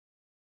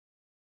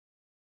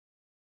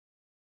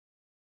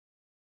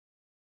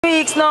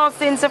weeks now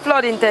since the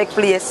flooding take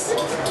place.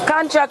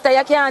 Contractor,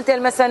 you can't tell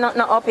me say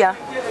nothing up here.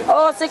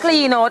 Also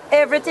clean out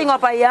everything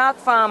up at York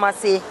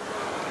Pharmacy.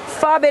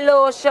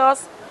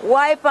 Fabulous,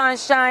 wipe and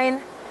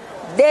shine,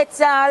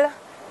 Dettol,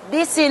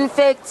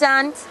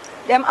 disinfectant.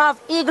 Them have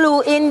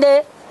igloo in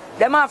there.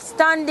 Them have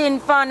standing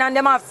fan and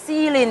them have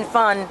ceiling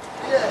fan.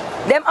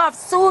 Them have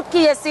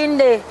suitcase in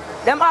there.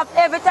 Them have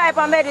every type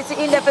of medicine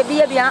in there for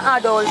baby and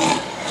adults.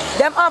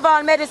 Them have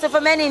all medicine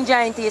for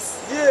meningitis.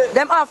 Yeah.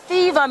 Them have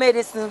fever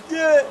medicine.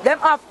 Yeah. Them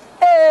have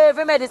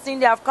every medicine.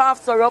 They have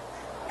cough syrup.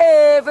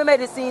 Every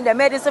medicine. The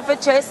medicine for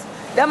chest.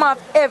 Them have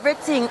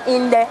everything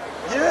in there.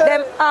 Yeah.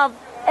 Them have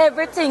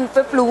everything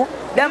for flu.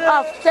 Them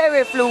have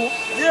Theraflu.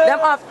 Yeah. Them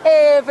have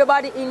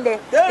everybody in there.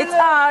 Yeah. It's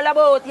all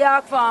about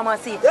York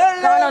Pharmacy.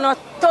 Yeah. No,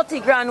 30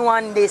 grand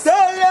one this.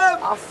 Yeah.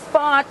 A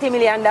 $40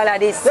 million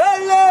this.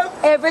 Yeah.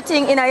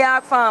 Everything in a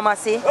York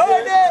Pharmacy.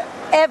 Yeah.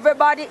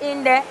 Everybody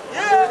in there.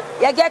 Yeah.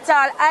 You get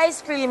all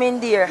ice cream in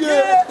there.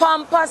 Yeah.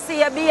 Pampers for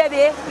your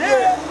baby.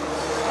 Yeah.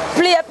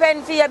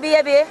 Playpen for your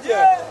baby.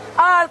 Yeah.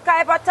 All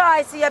type of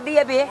toys for your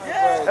baby.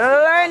 Yeah.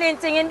 Learning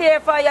thing in there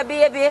for your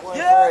baby.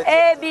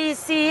 Yeah.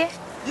 ABC.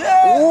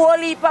 Yeah. Whole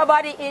heap of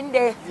body in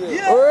there.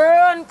 Yeah.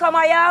 Run come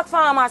a York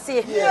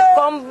Pharmacy. Yeah.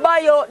 Come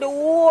buy out the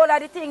whole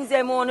of the things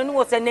them want to know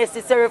what's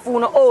necessary for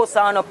no house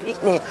or no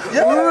picnic.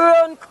 Yeah.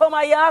 Run come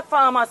a York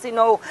Pharmacy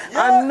now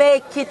and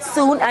make it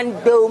soon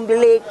and don't be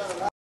late.